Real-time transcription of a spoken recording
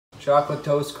Chocolate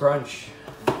toast crunch.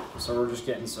 So we're just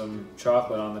getting some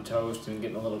chocolate on the toast and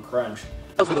getting a little crunch.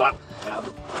 Whoa!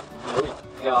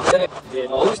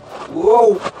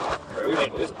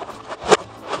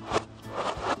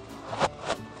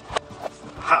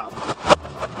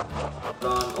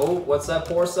 Oh, what's that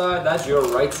poor side? That's your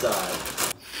right side.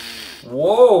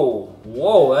 Whoa,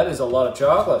 whoa, that is a lot of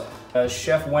chocolate.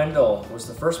 Chef Wendell was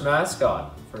the first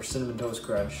mascot for Cinnamon Toast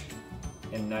Crunch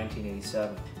in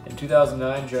 1987. In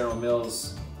 2009, General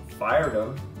Mills fired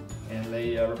him and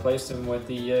they replaced him with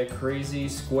the Crazy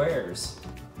Squares.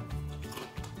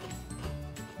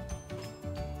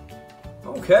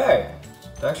 Okay,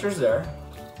 texture's there.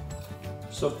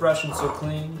 So fresh and so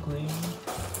clean.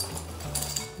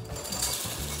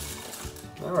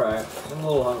 All right, I'm a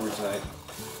little hungry tonight.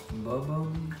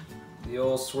 Boom. The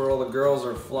old swirl, the girls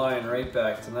are flying right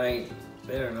back tonight.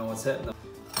 They don't know what's hitting them.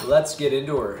 Let's get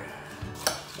into her.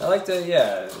 I like to,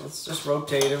 yeah, let's just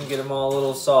rotate them, get them all a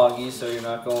little soggy so you're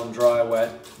not going dry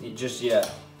wet just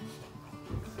yet.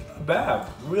 Not bad,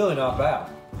 really not bad.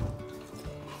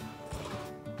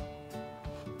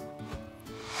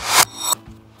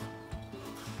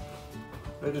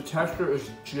 The texture is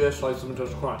just like Cinnamon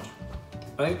Toast Crunch.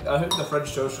 I think the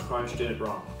French Toast Crunch did it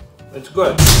wrong. It's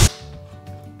good.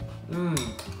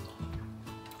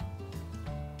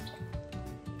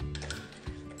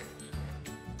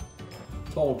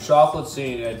 This whole chocolate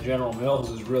scene at General Mills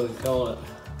is really killing it.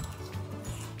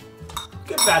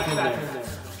 Get back in there.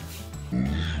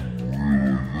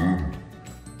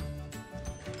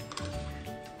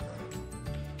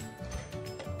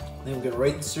 Then we're gonna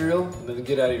rate the cereal and then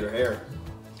get out of your hair.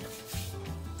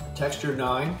 Texture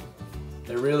 9.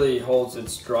 It really holds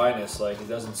its dryness, like it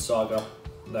doesn't sog up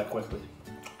that quickly.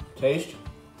 Taste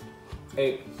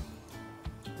 8.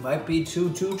 Might be too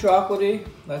chocolatey.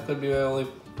 That could be my only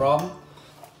problem.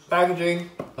 Packaging,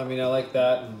 I mean, I like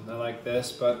that and I like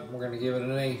this, but we're gonna give it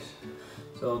an 8.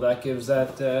 So that gives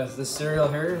that this cereal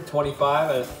here 25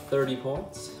 out of 30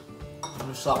 points. I'm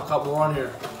gonna slap a couple more on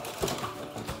here.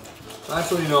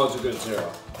 Actually, no, it's a good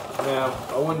cereal. Now,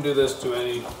 I wouldn't do this to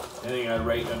anything I'd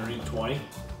rate underneath 20.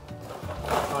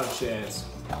 Not a chance.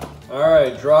 All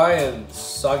right, dry and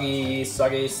soggy.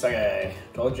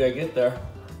 Told you I'd get there.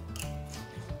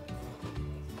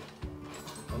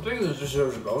 I'm thinking this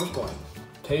deserves a bonus point.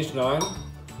 Taste 9.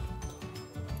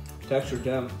 Texture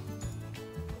 10.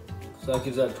 So that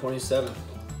gives that 27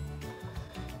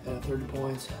 and 30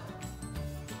 points.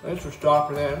 Thanks for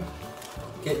stopping in,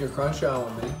 getting your crunch on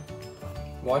with me,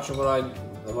 watching what I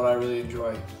really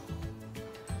enjoy.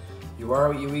 You are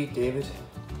what you eat, David.